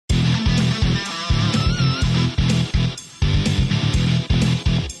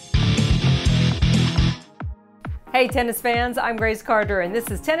Hey tennis fans, I'm Grace Carter and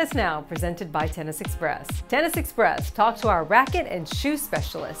this is Tennis Now, presented by Tennis Express. Tennis Express talks to our racket and shoe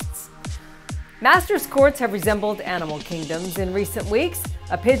specialists. Masters courts have resembled animal kingdoms in recent weeks.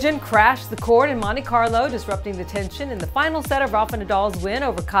 A pigeon crashed the court in Monte Carlo, disrupting the tension in the final set of Rafa Nadal's win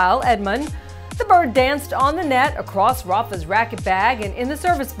over Kyle Edmund. The bird danced on the net, across Rafa's racket bag, and in the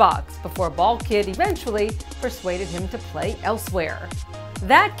service box before Ball Kid eventually persuaded him to play elsewhere.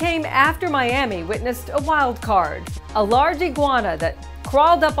 That came after Miami witnessed a wild card, a large iguana that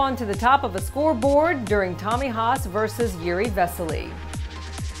crawled up onto the top of a scoreboard during Tommy Haas versus Yuri Vesely.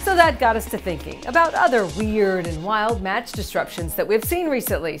 So that got us to thinking about other weird and wild match disruptions that we've seen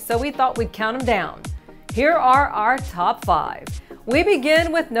recently, so we thought we'd count them down. Here are our top 5. We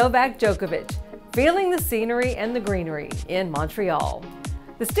begin with Novak Djokovic, feeling the scenery and the greenery in Montreal.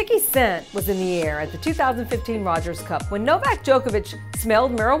 The sticky scent was in the air at the 2015 Rogers Cup when Novak Djokovic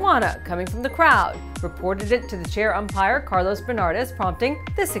smelled marijuana coming from the crowd, reported it to the chair umpire Carlos Bernardes, prompting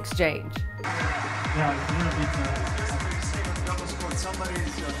this exchange. Yeah, it's a little bit,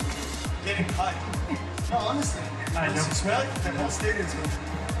 somebody's getting cut. No, honestly, I know. Smell it, the whole stadium's going.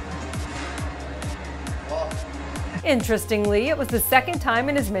 Wow. Interestingly, it was the second time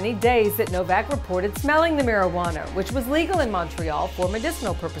in as many days that Novak reported smelling the marijuana, which was legal in Montreal for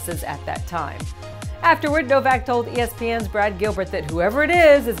medicinal purposes at that time. Afterward, Novak told ESPN's Brad Gilbert that whoever it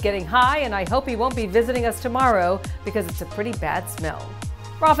is getting high, and I hope he won't be visiting us tomorrow because it's a pretty bad smell.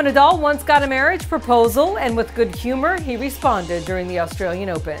 Rafa Nadal once got a marriage proposal, and with good humor, he responded during the Australian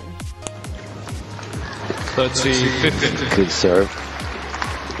Open. 30-50. Good serve.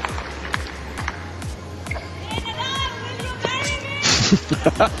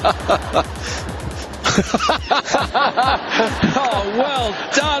 Oh, well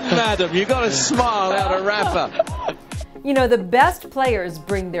done, madam. You got a smile out of Rafa. You know, the best players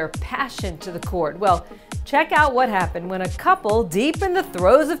bring their passion to the court. Well, check out what happened when a couple deep in the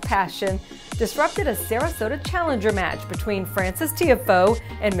throes of passion disrupted a Sarasota Challenger match between Frances Tiafoe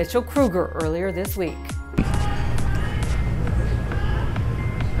and Mitchell Krueger earlier this week.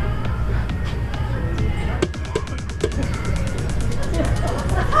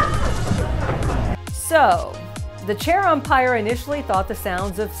 So, the chair umpire initially thought the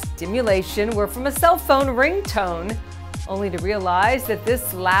sounds of stimulation were from a cell phone ringtone, only to realize that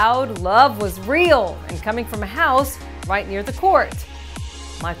this loud love was real and coming from a house right near the court.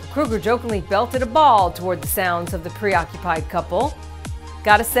 Michael Krueger jokingly belted a ball toward the sounds of the preoccupied couple.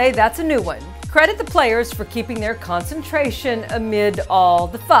 Gotta say, that's a new one. Credit the players for keeping their concentration amid all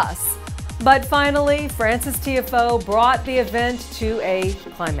the fuss. But finally, Frances Tiafoe brought the event to a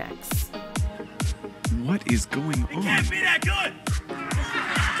climax. What is going on? It can't be that good!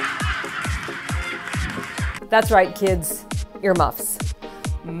 That's right, kids. Earmuffs.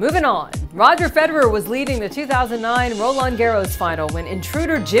 Moving on. Roger Federer was leading the 2009 Roland Garros final when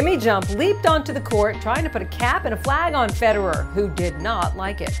intruder Jimmy Jump leaped onto the court trying to put a cap and a flag on Federer, who did not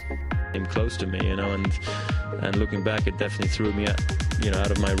like it. Came close to me, and looking back, it definitely threw me, out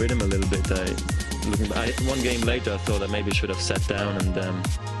of my rhythm a little bit. One game later, I thought that maybe I should have sat down and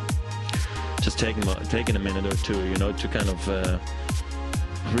just taken a minute or two, to kind of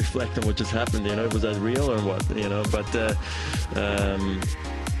reflect on what just happened. Was that real or what? But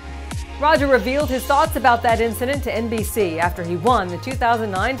Roger revealed his thoughts about that incident to NBC after he won the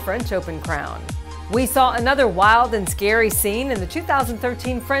 2009 French Open crown. We saw another wild and scary scene in the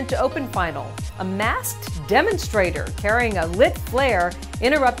 2013 French Open final. A masked demonstrator carrying a lit flare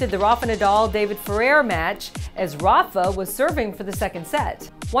interrupted the Rafa Nadal-David Ferrer match as Rafa was serving for the second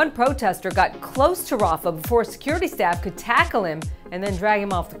set. One protester got close to Rafa before security staff could tackle him and then drag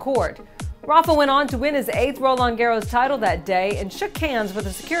him off the court. Rafa went on to win his 8th Roland Garros title that day and shook hands with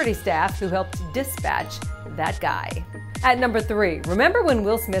the security staff who helped dispatch that guy. At number 3, remember when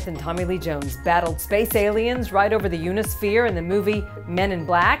Will Smith and Tommy Lee Jones battled space aliens right over the Unisphere in the movie Men in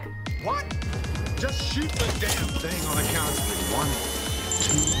Black? What? Just shoot the damn thing on the count of 1,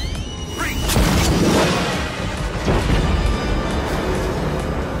 2, 3.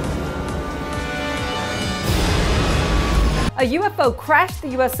 A UFO crashed the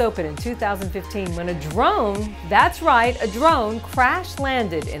US Open in 2015 when a drone, that's right, a drone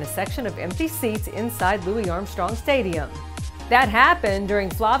crash-landed in a section of empty seats inside Louis Armstrong Stadium. That happened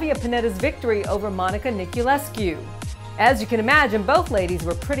during Flavia Panetta's victory over Monica Niculescu. As you can imagine, both ladies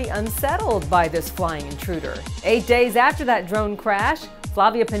were pretty unsettled by this flying intruder. 8 days after that drone crash,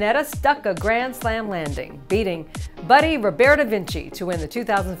 Flavia Panetta stuck a Grand Slam landing, beating buddy Roberta Vinci to win the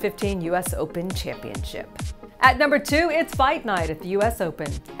 2015 US Open Championship. At number 2, it's fight night at the U.S. Open.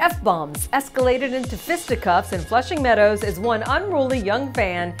 F-bombs escalated into fisticuffs in Flushing Meadows as one unruly young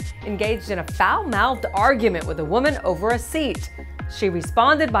fan engaged in a foul-mouthed argument with a woman over a seat. She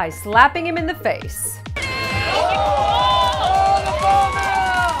responded by slapping him in the face.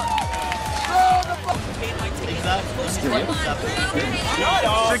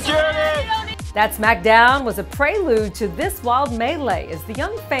 That smackdown was a prelude to this wild melee as the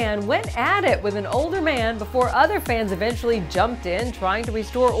young fan went at it with an older man before other fans eventually jumped in trying to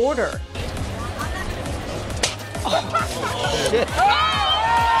restore order.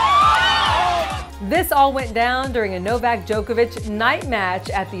 This all went down during a Novak Djokovic night match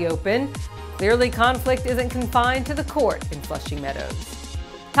at the Open. Clearly, conflict isn't confined to the court in Flushing Meadows.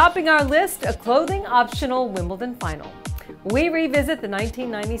 Topping our list, a clothing-optional Wimbledon final. We revisit the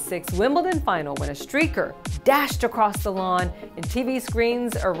 1996 Wimbledon final when a streaker dashed across the lawn in TV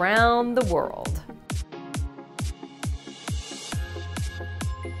screens around the world.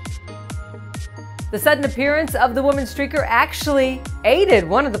 The sudden appearance of the woman streaker actually aided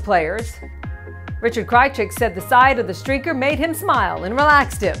one of the players. Richard Krajicek said the sight of the streaker made him smile and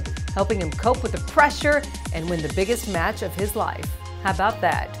relaxed him, helping him cope with the pressure and win the biggest match of his life. How about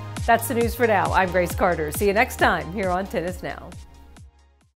that? That's the news for now. I'm Grace Carter. See you next time here on Tennis Now.